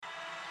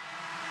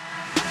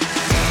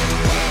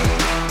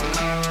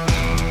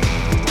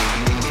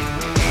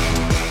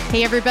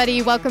Hey,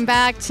 everybody. Welcome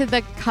back to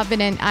the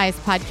Covenant Eyes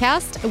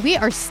podcast. We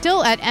are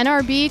still at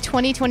NRB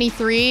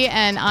 2023,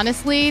 and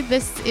honestly,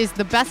 this is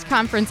the best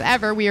conference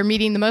ever. We are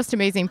meeting the most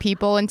amazing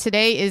people, and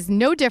today is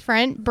no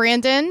different.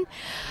 Brandon,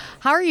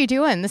 how are you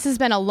doing? This has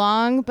been a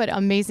long but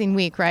amazing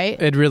week,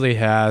 right? It really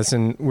has,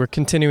 and we're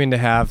continuing to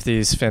have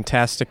these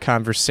fantastic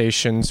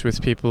conversations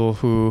with people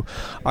who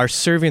are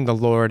serving the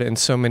Lord in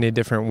so many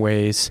different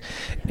ways,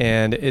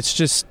 and it's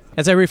just,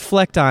 as I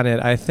reflect on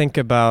it, I think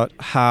about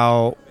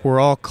how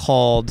we're all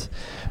called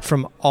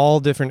from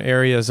all different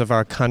areas of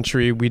our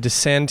country. We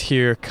descend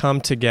here, come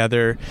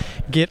together,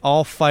 get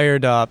all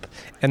fired up,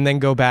 and then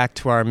go back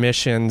to our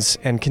missions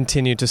and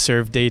continue to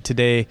serve day to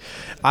day.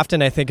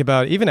 Often I think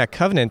about, even at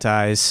Covenant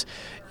Eyes,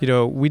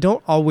 we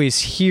don't always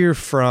hear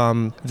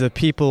from the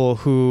people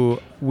who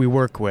we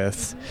work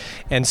with.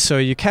 And so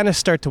you kind of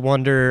start to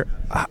wonder,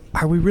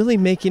 are we really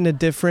making a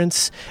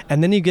difference?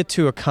 And then you get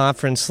to a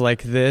conference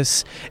like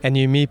this and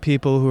you meet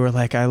people who are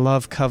like, I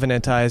love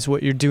Covenant Eyes.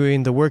 What you're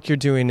doing, the work you're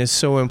doing is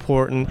so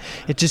important.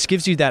 It just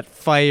gives you that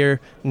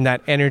fire and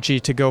that energy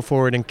to go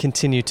forward and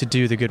continue to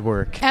do the good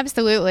work.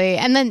 Absolutely.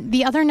 And then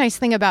the other nice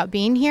thing about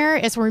being here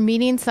is we're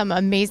meeting some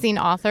amazing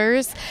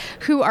authors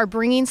who are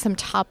bringing some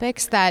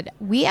topics that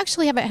we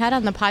actually haven't had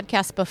on the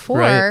podcast before.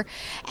 Right.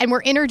 And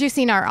we're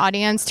introducing our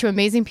audience to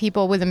amazing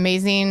people with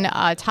amazing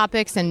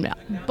topics and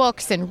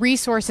books and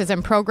resources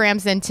and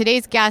programs. And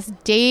today's guest,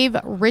 Dave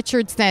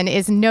Richardson,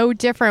 is no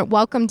different.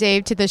 Welcome,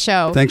 Dave, to the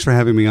show. Thanks for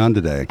having me on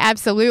today.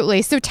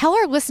 Absolutely. So tell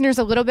our listeners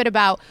a little bit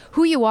about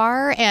who you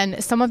are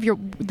and some of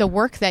the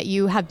work that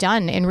you have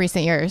done in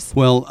recent years.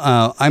 Well,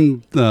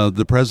 I'm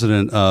the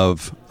president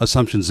of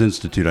Assumptions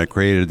Institute. I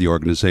created the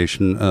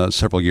organization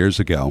several years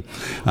ago.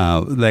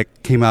 That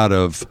came out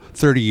of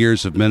 30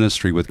 years of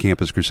ministry with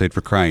Campus Crusade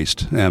for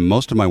Christ. And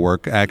most of my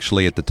work,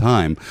 actually, at the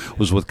time,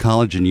 was with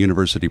college and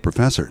university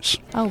professors.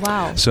 Oh,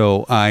 wow.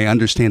 So I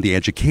understand the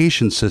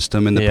education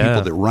system and the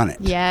people that run it.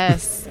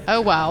 Yes.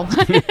 Oh, wow.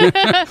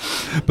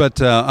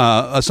 But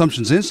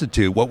Assumptions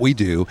Institute, what we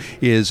do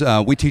is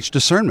we teach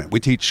discernment. We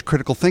teach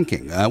critical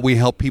thinking. We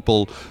help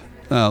people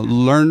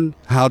learn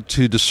how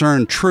to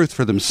discern truth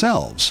for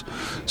themselves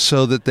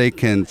so that they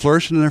can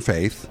flourish in their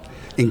faith,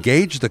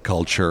 engage the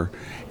culture,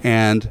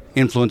 and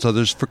influence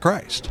others for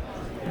Christ.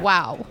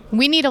 Wow.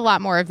 We need a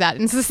lot more of that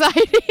in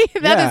society.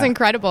 That is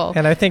incredible.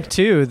 And I think,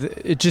 too,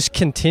 it just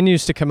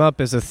continues to come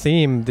up as a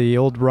theme, the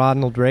old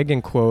Ronald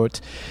Reagan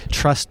quote,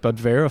 trust but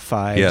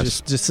verify.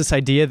 Yes. Just this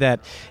idea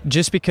that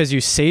just because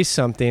you say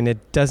something,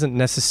 it doesn't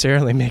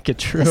necessarily make it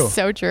true.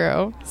 So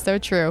true. So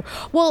true.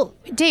 Well,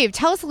 Dave,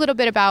 tell us a little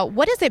bit about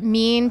what does it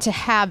mean to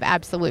have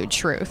absolute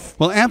truth?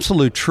 Well,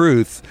 absolute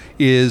truth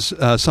is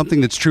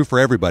something that's true for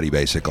everybody,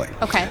 basically.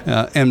 Okay.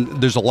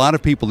 And there's a lot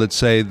of people that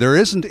say there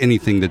isn't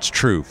anything that's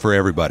true for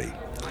everybody.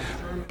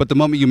 But the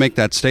moment you make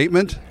that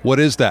statement, what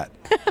is that?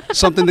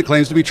 Something that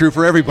claims to be true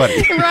for everybody.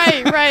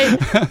 Right.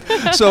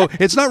 So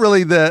it's not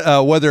really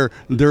whether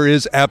there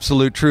is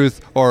absolute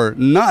truth or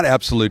not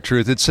absolute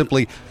truth. It's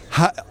simply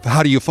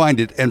how do you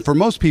find it? And for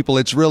most people,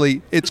 it's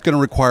going to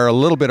require a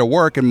little bit of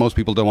work, and most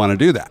people don't want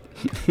to do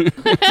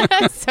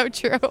that. So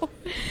true.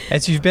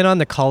 As you've been on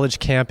the college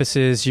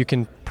campuses, you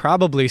can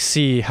probably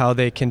see how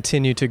they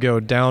continue to go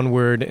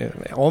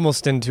downward,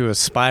 almost into a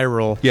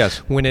spiral. Yes.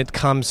 When it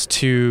comes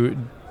to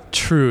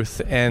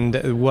truth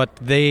and what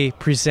they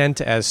present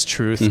as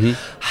truth. Mm-hmm.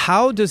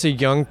 How does a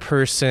young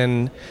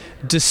person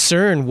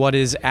discern what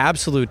is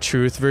absolute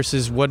truth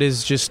versus what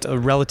is just a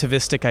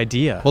relativistic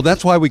idea? Well,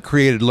 that's why we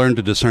created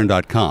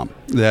learntodiscern.com.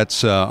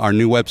 That's our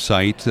new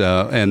website,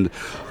 and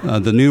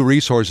the new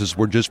resources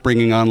we're just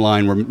bringing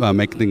online. We're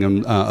making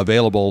them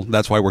available.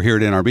 That's why we're here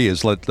at NRB,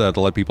 is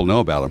to let people know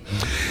about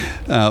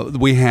them.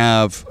 We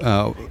have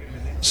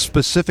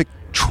specific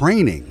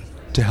training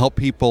to help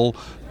people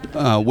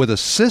with a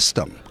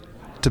system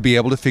to be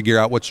able to figure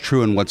out what's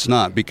true and what's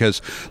not,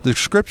 because the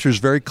scripture is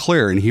very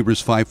clear in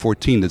Hebrews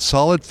 5:14 that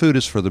solid food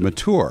is for the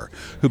mature,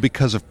 who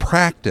because of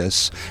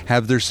practice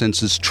have their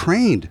senses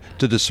trained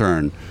to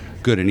discern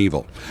good and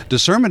evil.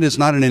 Discernment is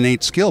not an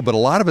innate skill, but a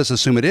lot of us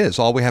assume it is.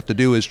 All we have to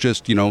do is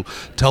just,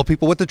 tell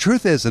people what the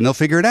truth is and they'll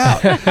figure it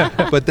out.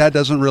 But that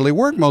doesn't really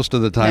work most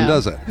of the time,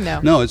 does it?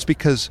 No, it's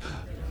because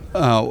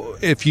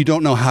if you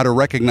don't know how to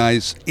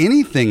recognize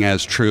anything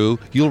as true,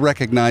 you'll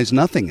recognize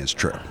nothing as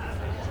true.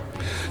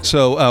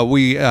 So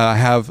we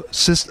have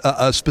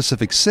a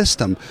specific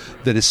system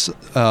that is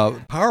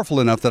powerful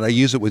enough that I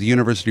use it with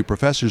university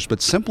professors,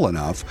 but simple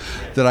enough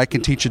that I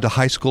can teach it to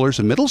high schoolers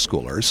and middle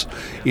schoolers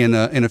in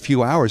a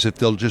few hours. If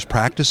they'll just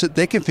practice it,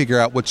 they can figure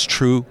out what's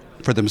true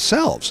for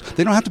themselves.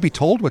 They don't have to be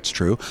told what's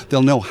true.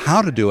 They'll know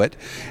how to do it.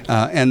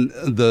 And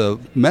the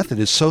method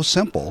is so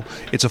simple.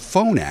 It's a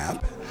phone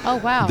app. Oh,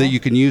 wow. That you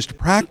can use to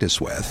practice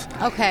with.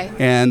 Okay.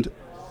 And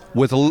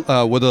with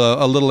a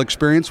little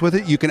experience with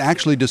it, you can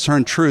actually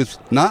discern truth,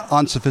 not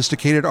on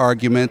sophisticated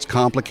arguments,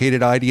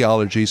 complicated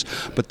ideologies,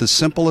 but the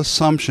simple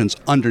assumptions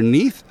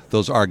underneath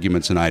those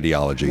arguments and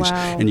ideologies.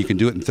 Wow. And you can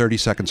do it in 30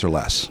 seconds or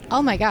less.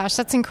 Oh my gosh,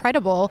 that's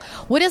incredible.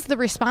 What has the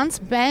response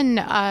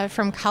been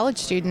from college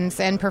students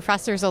and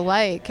professors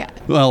alike?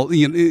 Well,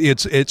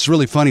 it's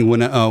really funny.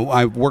 When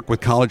I work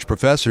with college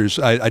professors,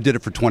 I did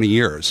it for 20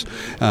 years,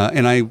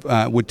 and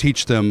I would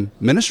teach them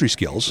ministry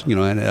skills,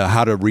 and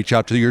how to reach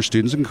out to your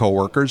students and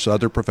coworkers,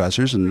 other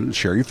professors, and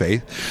share your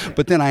faith.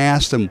 But then I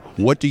asked them,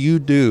 what do you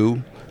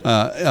do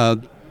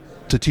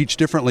to teach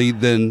differently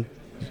than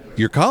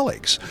your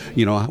colleagues?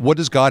 What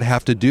does God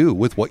have to do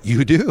with what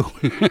you do?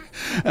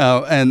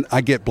 And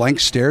I get blank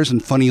stares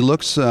and funny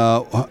looks.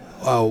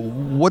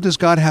 What does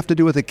God have to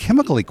do with a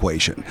chemical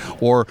equation?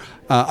 Or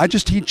I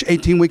just teach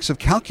 18 weeks of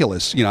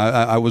calculus.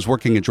 I was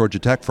working at Georgia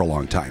Tech for a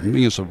long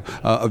time, so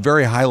a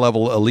very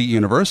high-level elite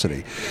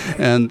university.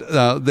 And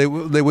they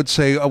would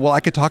say, well, I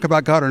could talk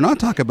about God or not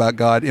talk about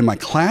God in my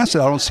class. I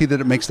don't see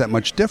that it makes that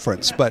much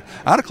difference. But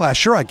out of class,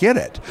 sure, I get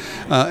it.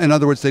 In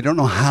other words, they don't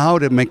know how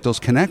to make those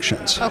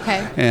connections.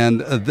 Okay.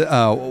 And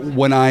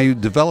when I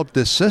developed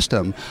this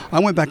system,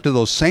 I went back to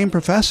those same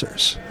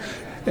professors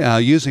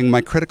using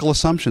my critical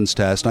assumptions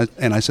test,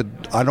 and I said,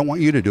 I don't want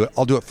you to do it,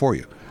 I'll do it for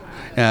you.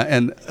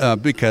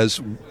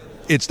 Because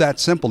it's that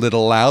simple. It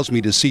allows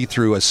me to see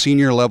through a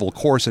senior level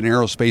course in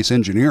aerospace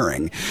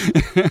engineering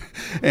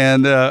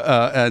and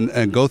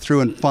go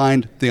through and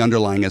find the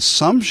underlying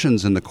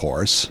assumptions in the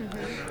course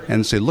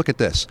and say, look at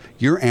this.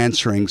 You're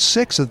answering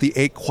 6 of the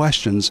 8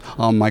 questions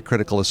on my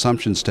critical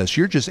assumptions test.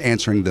 You're just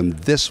answering them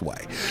this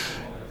way.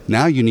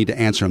 Now you need to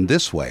answer them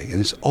this way.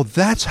 And it's, oh,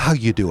 that's how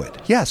you do it.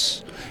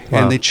 Yes.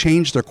 Wow. And they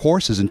change their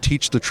courses and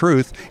teach the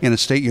truth in a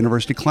state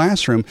university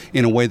classroom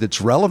in a way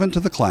that's relevant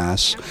to the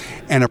class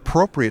and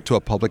appropriate to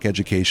a public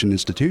education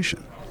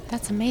institution.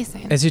 That's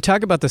amazing. As you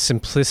talk about the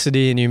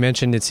simplicity, and you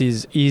mentioned it's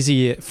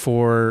easy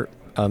for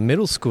a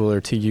middle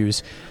schooler to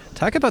use,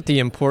 talk about the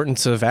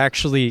importance of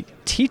actually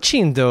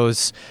teaching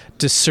those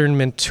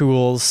discernment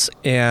tools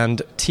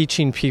and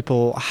teaching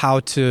people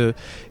how to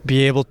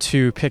be able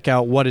to pick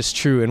out what is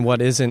true and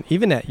what isn't,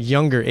 even at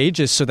younger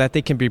ages, so that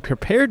they can be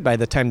prepared by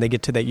the time they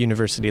get to that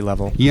university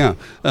level. Yeah.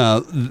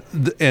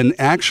 And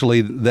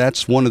actually,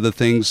 that's one of the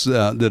things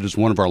that is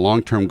one of our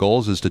long-term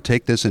goals, is to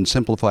take this and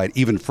simplify it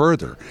even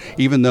further.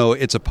 Even though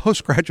it's a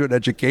postgraduate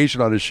education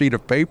on a sheet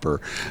of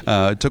paper,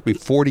 it took me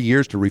 40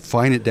 years to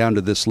refine it down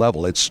to this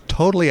level. It's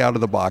totally out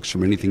of the box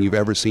from anything you've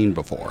ever seen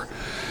before.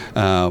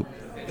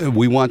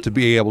 We want to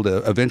be able to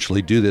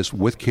eventually do this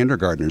with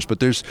kindergartners, but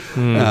there's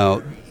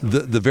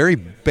the very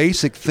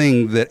basic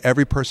thing that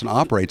every person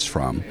operates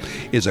from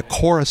is a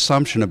core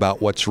assumption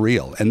about what's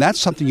real, and that's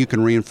something you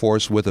can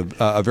reinforce with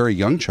a very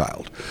young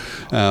child,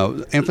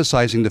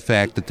 emphasizing the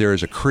fact that there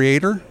is a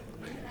creator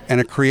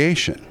and a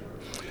creation.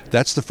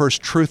 That's the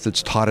first truth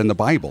that's taught in the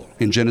Bible.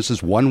 In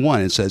Genesis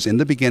 1:1, it says, "In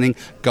the beginning,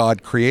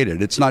 God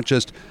created." It's not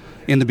just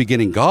 "in the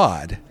beginning,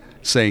 God,"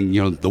 saying,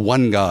 the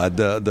one God,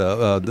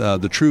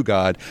 the true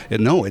God.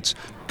 And no, it's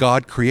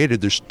God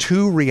created. There's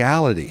 2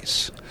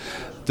 realities.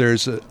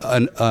 There's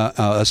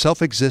a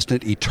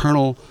self-existent,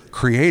 eternal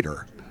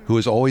creator who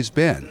has always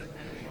been.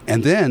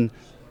 And then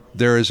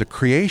there is a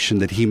creation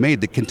that he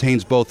made that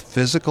contains both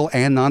physical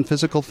and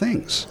non-physical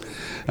things.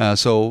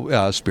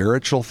 So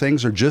spiritual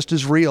things are just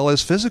as real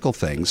as physical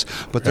things,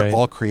 but they're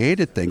all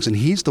created things, and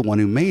he's the one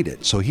who made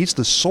it. So he's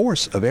the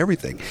source of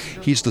everything.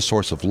 He's the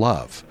source of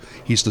love.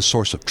 He's the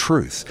source of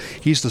truth.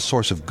 He's the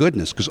source of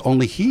goodness, because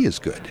only he is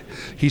good.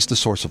 He's the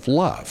source of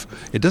love.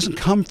 It doesn't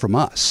come from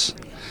us.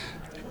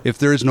 If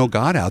there is no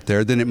God out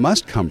there, then it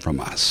must come from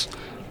us.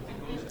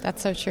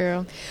 That's so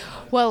true.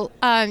 Well,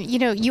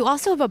 you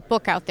also have a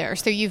book out there.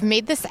 So you've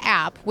made this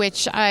app,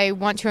 which I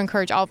want to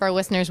encourage all of our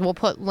listeners. We'll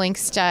put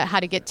links to how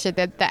to get to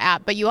the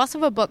app. But you also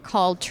have a book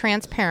called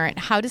Transparent,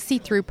 How to See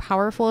Through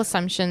Powerful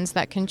Assumptions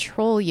That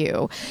Control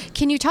You.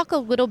 Can you talk a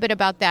little bit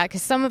about that?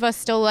 Because some of us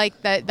still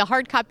like the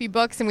hard copy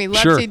books, and we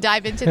love to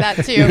dive into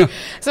that too.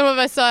 Some of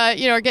us, are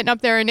getting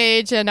up there in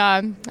age, and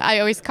I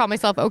always call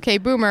myself okay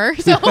boomer.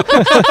 So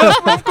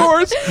of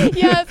course.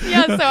 yes.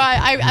 So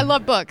I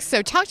love books.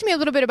 So talk to me a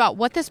little bit about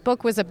what this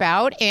book was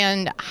about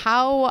and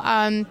how,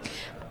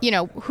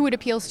 who it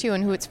appeals to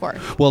and who it's for.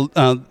 Well,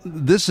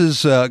 this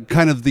is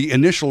kind of the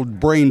initial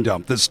brain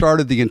dump that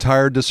started the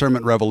entire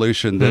discernment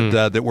revolution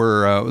that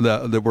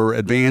we're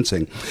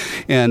advancing.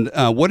 And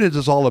what it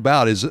is all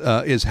about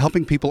is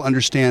helping people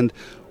understand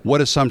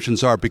what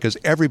assumptions are, because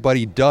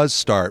everybody does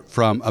start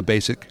from a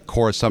basic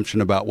core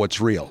assumption about what's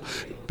real,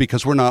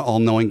 because we're not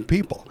all-knowing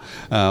people.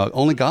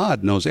 Only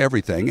God knows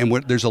everything, and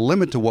there's a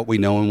limit to what we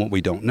know and what we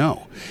don't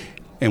know.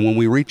 And when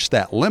we reach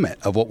that limit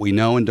of what we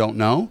know and don't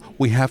know,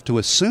 we have to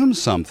assume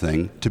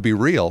something to be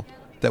real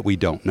that we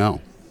don't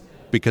know.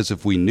 Because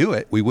if we knew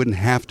it, we wouldn't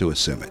have to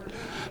assume it.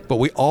 But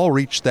we all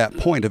reach that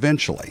point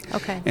eventually.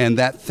 Okay. And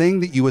that thing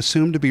that you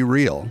assume to be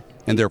real,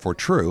 and therefore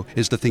true,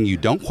 is the thing you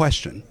don't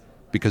question.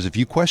 Because if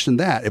you question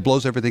that, it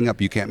blows everything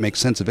up. You can't make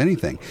sense of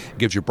anything. It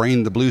gives your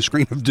brain the blue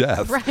screen of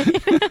death.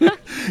 Right.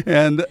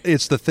 And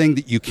it's the thing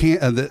that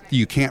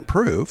you can't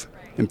prove.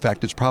 In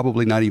fact, it's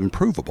probably not even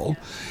provable.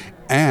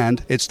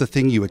 And it's the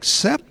thing you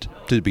accept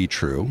to be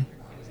true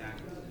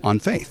on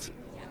faith.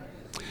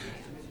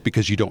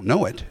 because you don't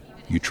know it,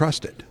 you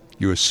trust it.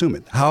 You assume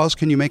it. How else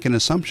can you make an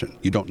assumption?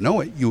 You don't know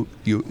it, you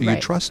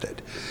trust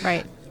it.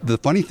 Right. The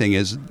funny thing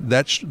is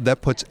that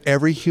puts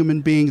every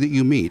human being that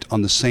you meet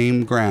on the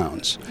same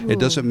grounds. Ooh. It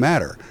doesn't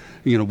matter.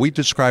 We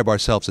describe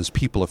ourselves as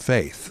people of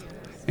faith.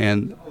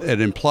 And it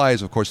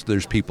implies, of course, that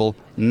there's people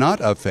not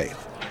of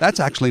faith. That's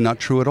actually not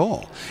true at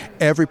all.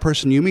 Every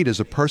person you meet is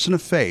a person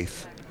of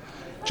faith,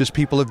 just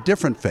people of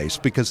different faiths,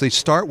 because they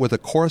start with a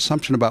core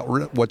assumption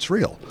about what's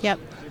real. Yep.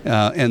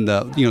 And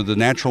the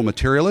natural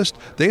materialist,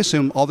 they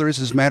assume all there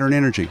is matter and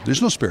energy.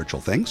 There's no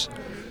spiritual things.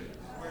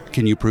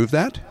 Can you prove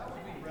that?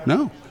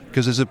 No.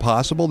 Because is it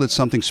possible that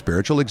something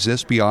spiritual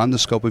exists beyond the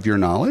scope of your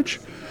knowledge?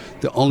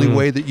 The only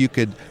way that you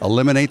could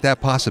eliminate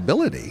that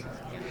possibility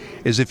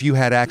is if you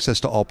had access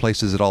to all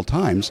places at all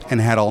times and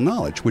had all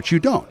knowledge, which you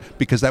don't,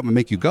 because that would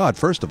make you God,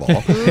 first of all.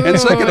 Ooh, and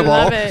second of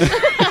all,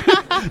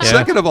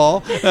 second of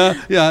all,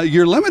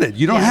 you're limited.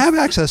 You don't have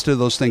access to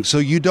those things, so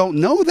you don't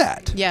know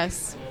that.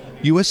 Yes.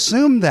 You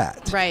assume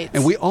that. Right.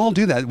 And we all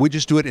do that. We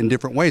just do it in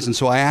different ways. And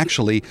so I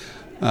actually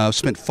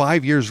spent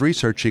 5 years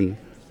researching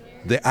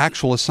the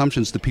actual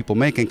assumptions that people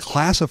make and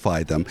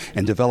classify them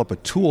and develop a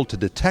tool to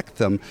detect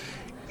them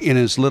in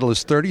as little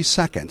as 30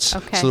 seconds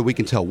so that we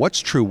can tell what's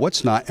true,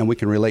 what's not, and we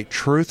can relate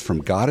truth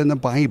from God and the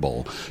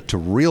Bible to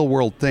real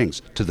world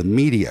things, to the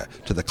media,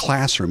 to the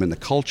classroom and the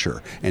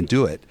culture, and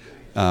do it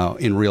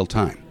in real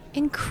time.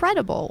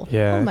 Incredible.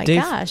 Yeah. Oh my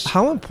Dave, gosh.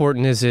 How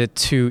important is it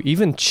to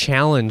even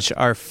challenge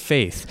our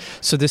faith?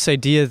 So this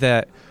idea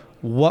that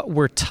what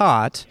we're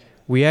taught,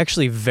 we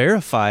actually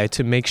verify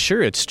to make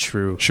sure it's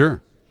true.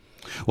 Sure.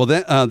 Well,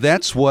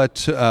 that's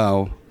what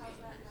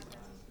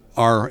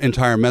our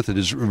entire method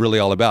is really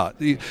all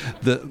about.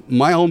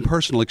 My own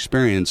personal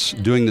experience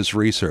doing this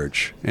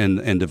research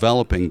and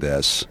developing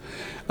this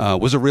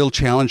was a real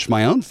challenge to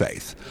my own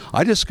faith.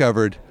 I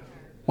discovered,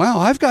 wow,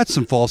 I've got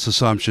some false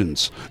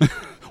assumptions.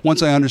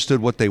 Once I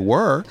understood what they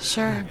were,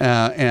 sure,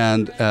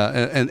 and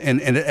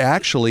it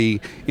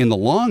actually, in the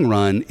long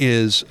run,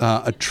 is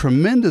a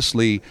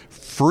tremendously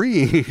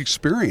freeing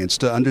experience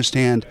to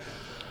understand.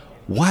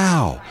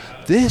 Wow,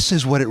 this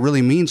is what it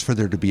really means for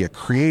there to be a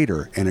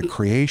creator and a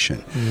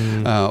creation.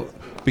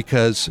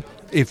 Because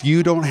if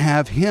you don't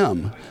have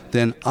him,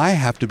 then I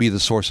have to be the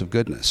source of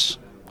goodness.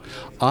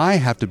 I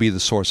have to be the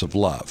source of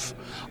love.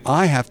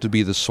 I have to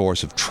be the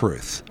source of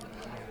truth.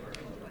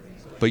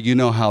 But you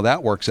know how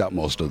that works out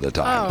most of the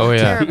time. Oh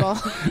yeah. Terrible.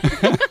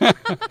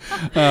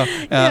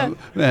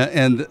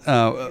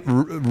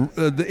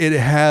 It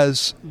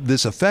has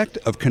this effect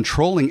of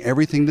controlling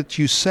everything that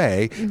you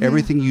say,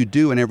 everything you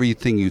do, and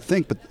everything you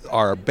think. But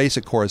our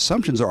basic core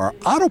assumptions are our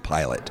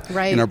autopilot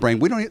in our brain.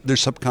 They're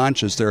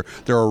subconscious. They're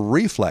a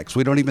reflex.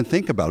 We don't even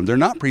think about them. They're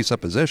not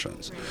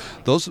presuppositions.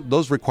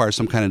 Those require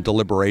some kind of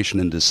deliberation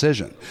and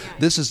decision.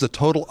 This is the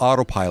total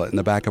autopilot in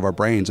the back of our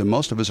brains, and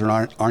most of us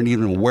aren't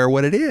even aware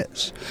what it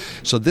is.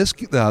 So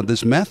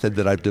this method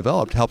that I've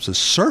developed helps us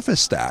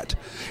surface that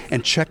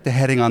and check the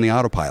heading on the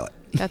autopilot.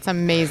 That's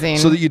amazing.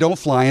 So that you don't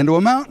fly into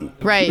a mountain.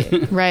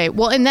 Right.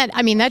 Well, and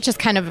that just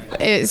kind of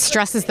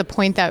stresses the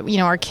point that,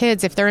 our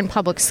kids, if they're in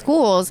public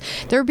schools,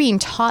 they're being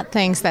taught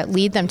things that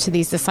lead them to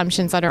these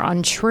assumptions that are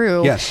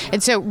untrue. Yes.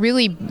 And so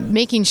really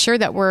making sure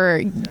that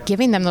we're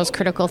giving them those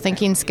critical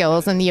thinking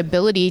skills and the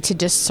ability to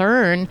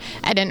discern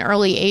at an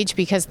early age,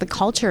 because the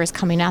culture is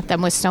coming at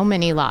them with so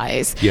many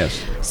lies.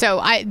 Yes.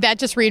 So that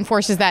just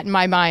reinforces that in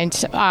my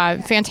mind.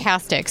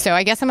 Fantastic. So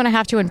I guess I'm going to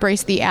have to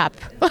embrace the app.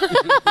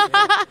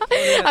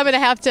 I'm going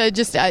to have to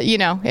just,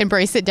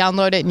 embrace it,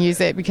 download it, and use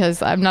it,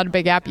 because I'm not a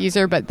big app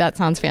user, but that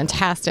sounds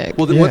fantastic.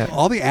 Well, what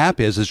all the app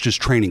is just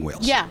training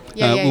wheels.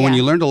 When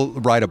you learn to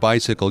ride a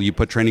bicycle, you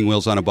put training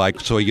wheels on a bike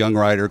so a young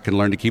rider can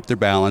learn to keep their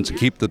balance and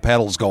keep the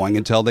pedals going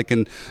until they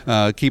can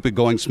keep it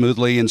going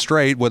smoothly and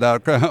straight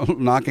without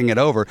knocking it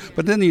over.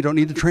 But then you don't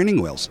need the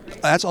training wheels.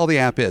 That's all the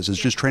app is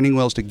just training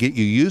wheels to get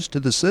you used to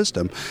the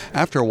system.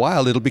 After a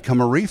while, it'll become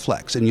a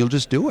reflex, and you'll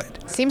just do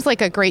it. Seems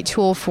like a great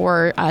tool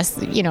for us,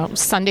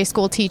 Sunday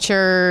school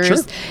teachers. Sure.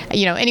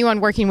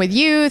 Anyone working with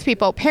youth,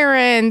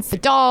 parents,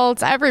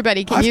 adults,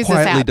 everybody can use this app.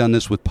 I've quietly done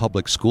this with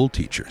public school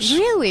teachers.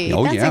 Really?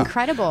 Oh, That's yeah.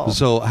 incredible.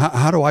 So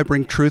how do I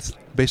bring truth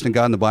based on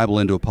God and the Bible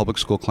into a public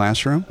school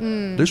classroom?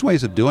 There's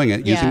ways of doing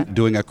it,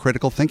 doing a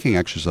critical thinking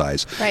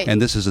exercise. Right.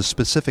 And this is a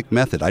specific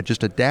method. I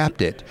just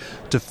adapt it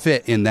to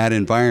fit in that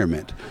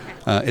environment.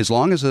 As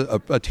long as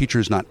a teacher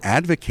is not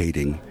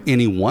advocating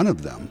any one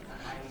of them,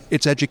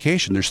 it's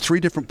education. There's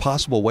 3 different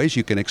possible ways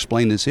you can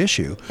explain this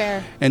issue.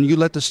 Fair. And you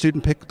let the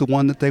student pick the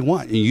one that they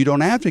want. And you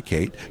don't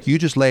advocate. You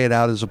just lay it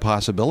out as a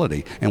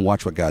possibility and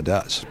watch what God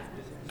does.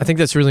 I think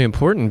that's really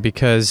important,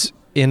 because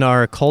in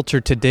our culture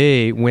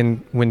today,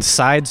 when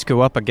sides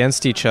go up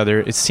against each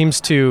other, it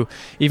seems to,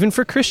 even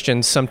for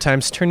Christians,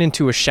 sometimes turn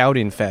into a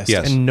shouting fest.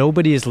 Yes. And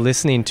nobody is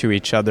listening to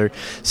each other.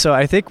 So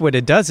I think what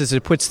it does is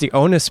it puts the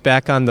onus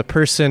back on the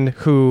person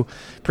who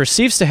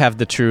perceives to have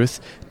the truth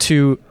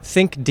to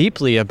think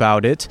deeply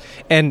about it.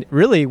 And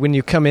really, when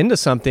you come into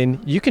something,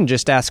 you can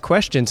just ask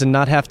questions and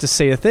not have to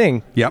say a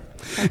thing. Yep.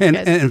 And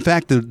in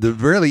fact, the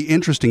really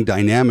interesting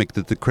dynamic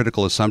that the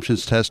critical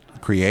assumptions test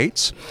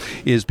creates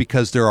is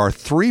because there are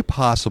three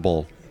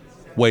possible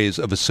ways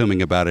of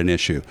assuming about an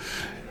issue.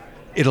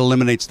 It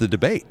eliminates the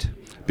debate.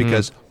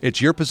 Because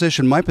it's your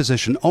position, my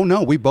position. Oh,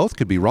 no, we both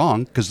could be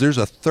wrong because there's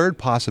a third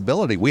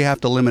possibility. We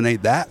have to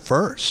eliminate that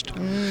first.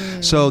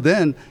 So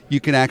then you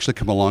can actually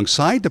come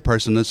alongside the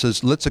person that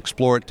says, let's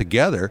explore it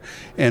together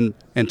and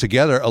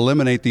together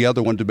eliminate the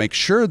other one to make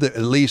sure that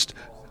at least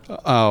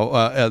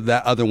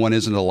that other one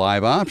isn't a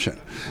live option.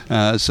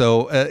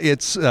 So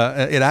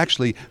it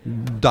actually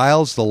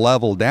dials the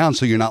level down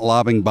so you're not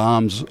lobbing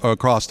bombs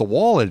across the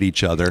wall at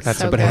each other,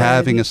 but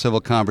having a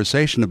civil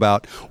conversation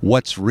about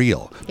what's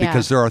real.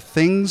 Because there are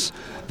things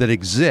that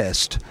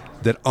exist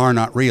that are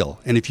not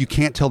real. And if you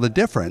can't tell the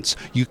difference,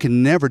 you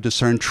can never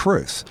discern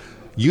truth.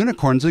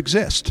 Unicorns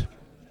exist.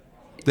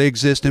 They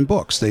exist in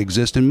books. They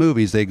exist in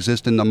movies. They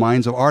exist in the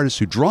minds of artists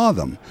who draw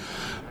them.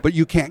 But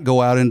you can't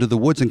go out into the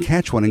woods and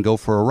catch one and go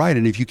for a ride.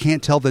 And if you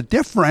can't tell the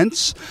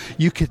difference,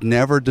 you could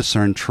never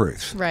discern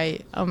truth.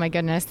 Right. Oh, my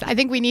goodness. I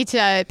think we need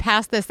to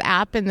pass this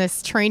app and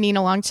this training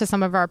along to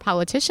some of our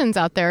politicians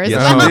out there.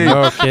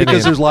 Yes,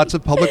 because there's lots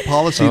of public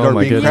policy that are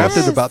being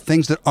crafted about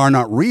things that are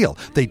not real.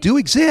 They do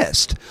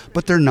exist,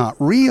 but they're not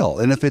real.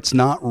 And if it's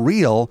not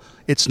real,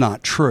 it's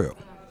not true.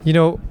 You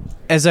know,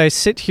 as I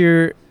sit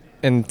here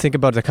and think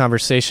about the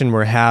conversation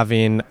we're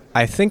having,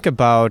 I think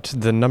about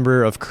the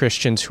number of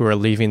Christians who are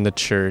leaving the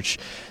church.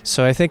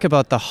 So I think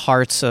about the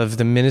hearts of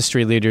the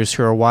ministry leaders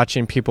who are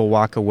watching people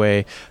walk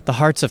away, the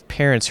hearts of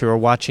parents who are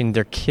watching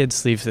their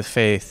kids leave the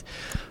faith.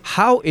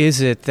 How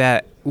is it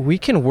that we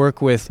can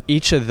work with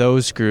each of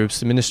those groups,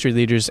 the ministry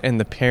leaders and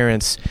the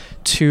parents,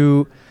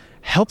 to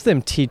help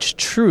them teach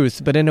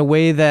truth, but in a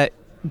way that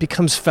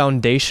becomes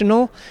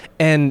foundational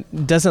and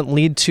doesn't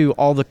lead to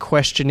all the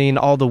questioning,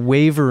 all the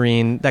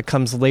wavering that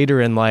comes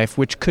later in life,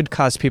 which could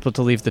cause people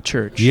to leave the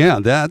church? Yeah,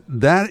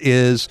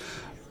 that's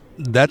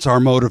our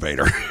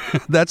motivator.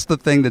 That's the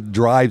thing that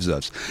drives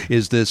us,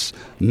 is this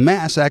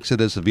mass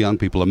exodus of young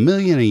people, 1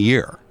 million a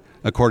year.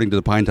 According to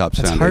the Pine Tops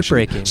Foundation.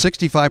 Heartbreaking.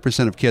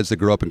 65% of kids that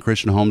grow up in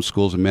Christian homes,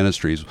 schools, and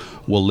ministries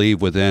will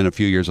leave within a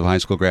few years of high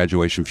school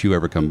graduation. Few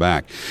ever come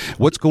back.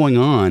 What's going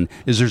on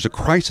is there's a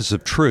crisis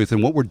of truth,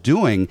 and what we're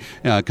doing,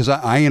 because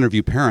I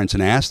interview parents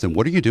and ask them,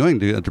 what are you doing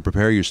to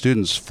prepare your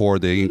students for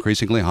the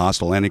increasingly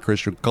hostile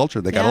anti-Christian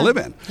culture they got to live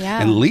in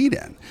and lead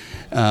in?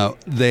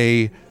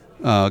 They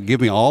give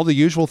me all the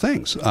usual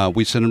things.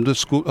 We send them to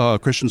school,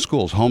 Christian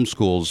schools, home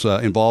schools,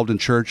 involved in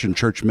church and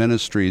church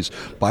ministries,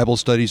 Bible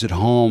studies at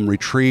home,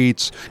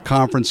 retreats,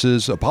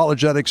 conferences,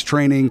 apologetics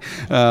training,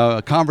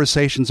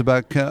 conversations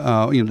about,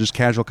 just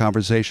casual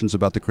conversations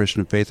about the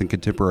Christian faith and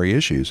contemporary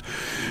issues.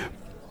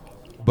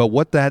 But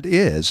what that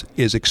is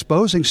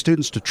exposing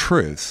students to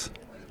truth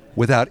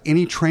without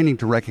any training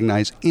to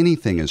recognize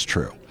anything as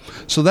true.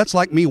 So that's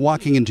like me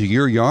walking into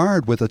your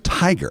yard with a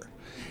tiger.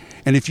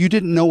 And if you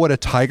didn't know what a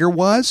tiger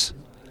was,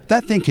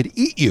 that thing could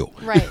eat you.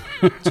 Right.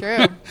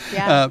 True.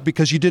 Yeah.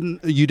 Because you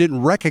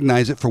didn't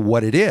recognize it for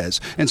what it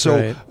is. And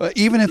so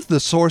even if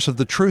the source of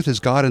the truth is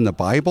God in the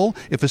Bible,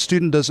 if a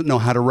student doesn't know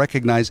how to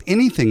recognize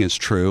anything as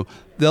true,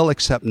 they'll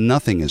accept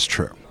nothing as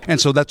true. And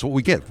so that's what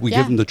we give. We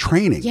give them the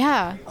training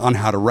on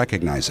how to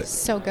recognize it.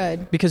 So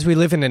good. Because we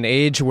live in an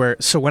age where,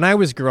 so when I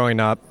was growing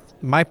up,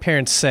 my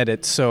parents said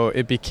it, so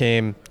it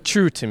became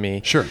true to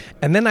me. Sure.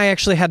 And then I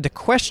actually had to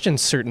question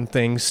certain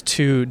things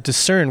to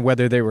discern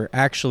whether they were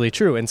actually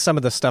true. And some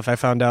of the stuff I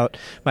found out,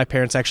 my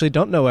parents actually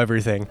don't know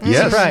everything.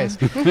 Yes.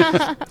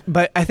 Surprise.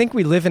 But I think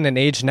we live in an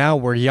age now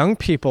where young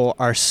people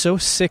are so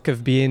sick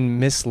of being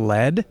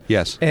misled.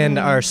 Yes. And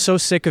are so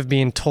sick of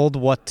being told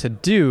what to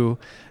do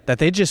that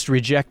they just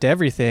reject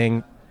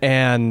everything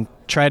and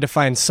try to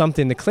find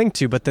something to cling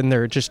to, but then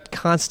they're just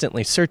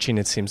constantly searching,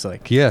 it seems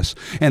like. Yes,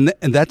 and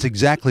that's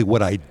exactly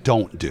what I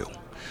don't do.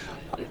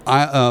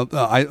 On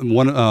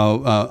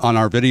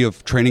our video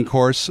training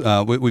course,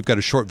 we've got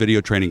a short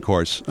video training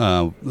course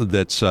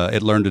that's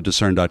at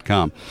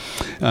learntodiscern.com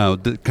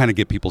to kind of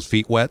get people's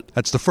feet wet.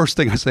 That's the first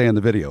thing I say in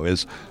the video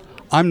is,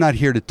 I'm not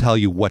here to tell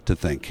you what to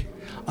think.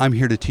 I'm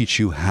here to teach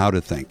you how to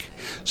think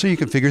so you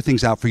can figure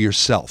things out for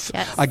yourself.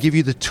 Yes. I give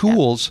you the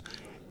tools.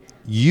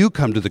 You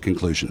come to the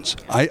conclusions.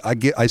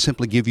 I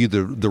simply give you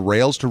the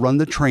rails to run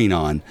the train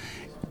on,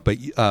 but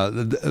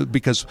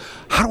because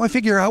how do I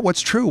figure out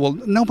what's true? Well,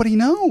 nobody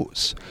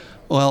knows.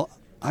 Well,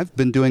 I've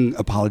been doing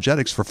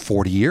apologetics for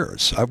 40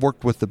 years. I've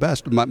worked with the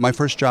best. My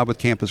first job with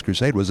Campus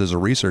Crusade was as a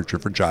researcher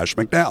for Josh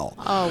McDowell.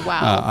 Oh,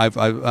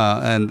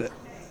 wow.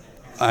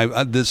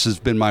 this has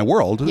been my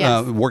world,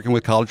 Yes. working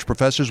with college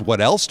professors.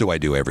 What else do I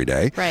do every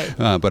day? Right.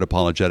 But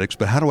apologetics.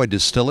 But how do I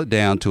distill it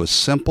down to a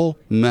simple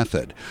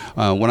method?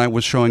 When I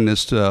was showing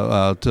this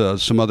to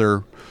some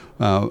other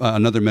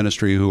another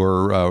ministry who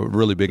are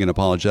really big in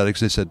apologetics,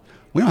 they said,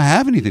 we don't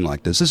have anything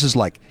like this. This is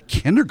like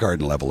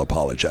kindergarten level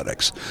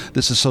apologetics.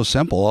 This is so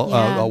simple.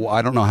 Yeah.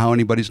 I don't know how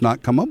anybody's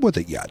not come up with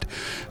it yet.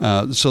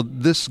 So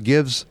this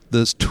gives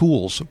those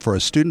tools for a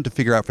student to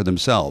figure out for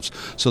themselves,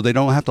 so they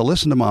don't have to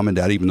listen to mom and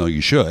dad, even though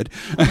you should,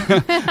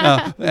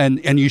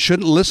 and you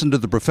shouldn't listen to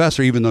the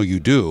professor, even though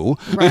you do.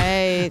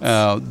 Right.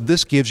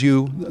 This gives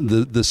you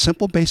the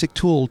simple, basic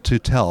tool to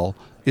tell,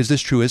 is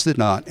this true, is it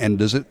not, and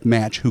does it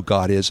match who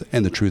God is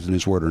and the truth in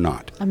His Word or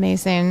not?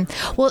 Amazing.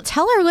 Well,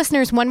 tell our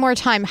listeners one more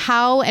time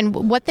how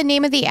and what the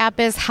name of the app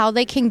is, how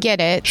they can get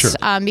it. Sure.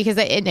 Because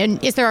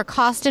is there a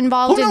cost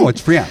involved? Oh, no,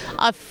 it's free app.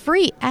 A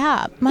free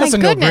app. My That's a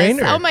goodness.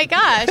 no-brainer. Oh, my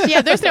gosh.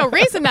 Yeah, there's no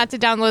reason not to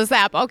download this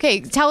app.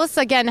 Okay, tell us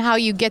again how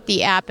you get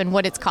the app and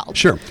what it's called.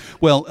 Sure.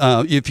 Well,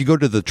 if you go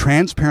to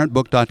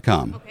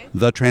thetransparentbook.com,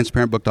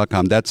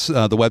 thetransparentbook.com, that's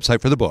the website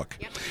for the book.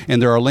 Yep.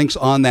 And there are links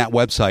on that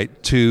website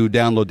to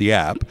download the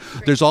app.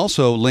 Right. There's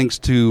also links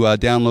to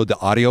download the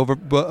audio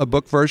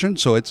book version,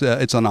 so it's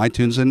on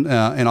iTunes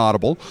and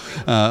Audible.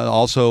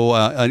 Also,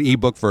 an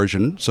ebook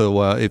version.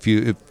 So if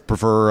you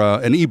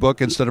prefer an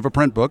ebook instead of a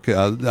print book,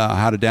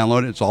 how to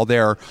download it, it's all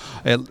there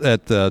at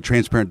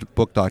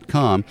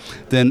transparentbook.com.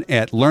 Then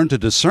at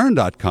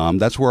learntodiscern.com,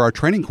 that's where our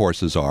training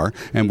courses are,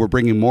 and we're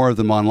bringing more of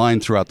them online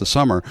throughout the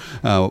summer.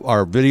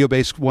 Our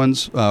video-based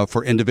ones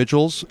for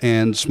individuals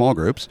and small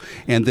groups,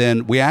 and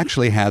then we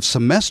actually have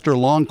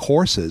semester-long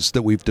courses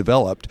that we've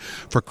developed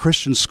for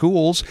Christian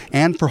schools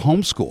and for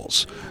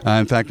homeschools.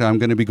 In fact, I'm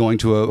going to be going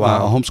to a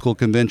homeschool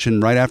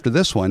convention right after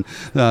this one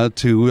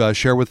to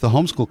share with the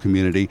homeschool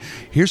community.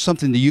 Here's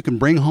something that you can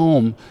bring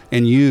home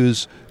and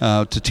use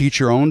to teach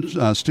your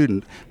own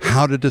student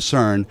how to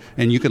discern,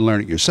 and you can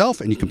learn it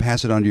yourself and you can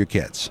pass it on to your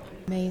kids.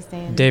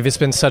 Amazing. Dave, it's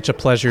been such a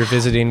pleasure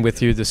visiting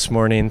with you this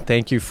morning.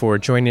 Thank you for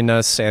joining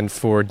us and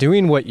for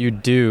doing what you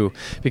do.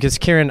 Because,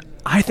 Karen,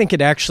 I think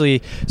it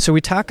actually... So we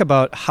talk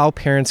about how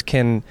parents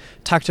can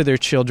talk to their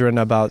children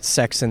about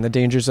sex and the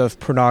dangers of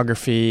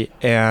pornography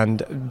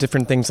and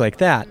different things like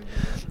that.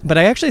 But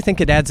I actually think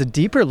it adds a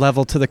deeper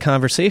level to the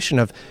conversation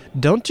of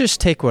don't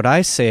just take what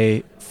I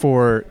say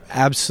for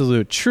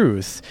absolute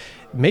truth.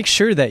 Make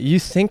sure that you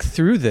think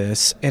through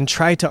this and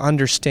try to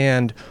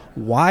understand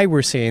why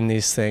we're saying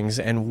these things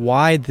and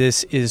why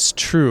this is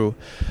true,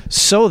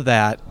 so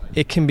that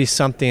it can be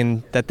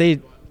something that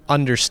they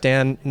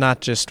understand,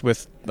 not just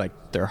with like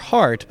their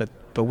heart, but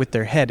with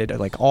their head. It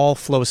like all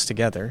flows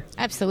together.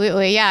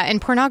 Absolutely, yeah. And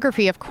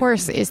pornography, of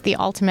course, is the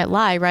ultimate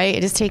lie, right?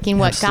 It is taking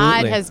what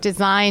Absolutely. God has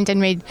designed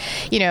and made,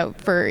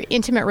 for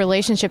intimate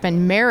relationship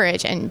and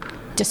marriage, and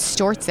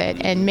distorts it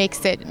and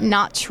makes it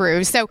not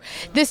true. So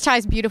this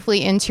ties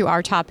beautifully into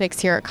our topics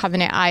here at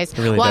Covenant Eyes. It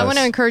really I does. want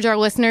to encourage our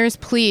listeners,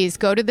 please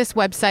go to this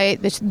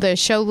website. The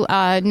show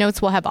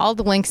notes will have all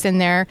the links in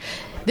there.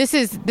 This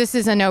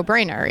is a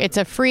no-brainer. It's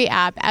a free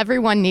app.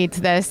 Everyone needs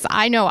this.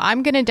 I know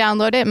I'm going to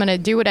download it. I'm going to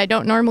do what I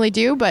don't normally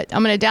do, but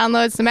I'm going to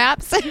download some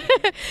apps.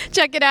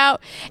 Check it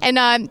out.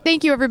 And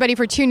thank you, everybody,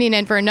 for tuning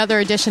in for another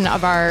edition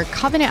of our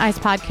Covenant Eyes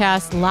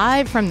podcast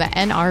live from the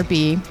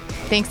NRB.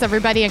 Thanks,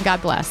 everybody, and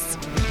God bless.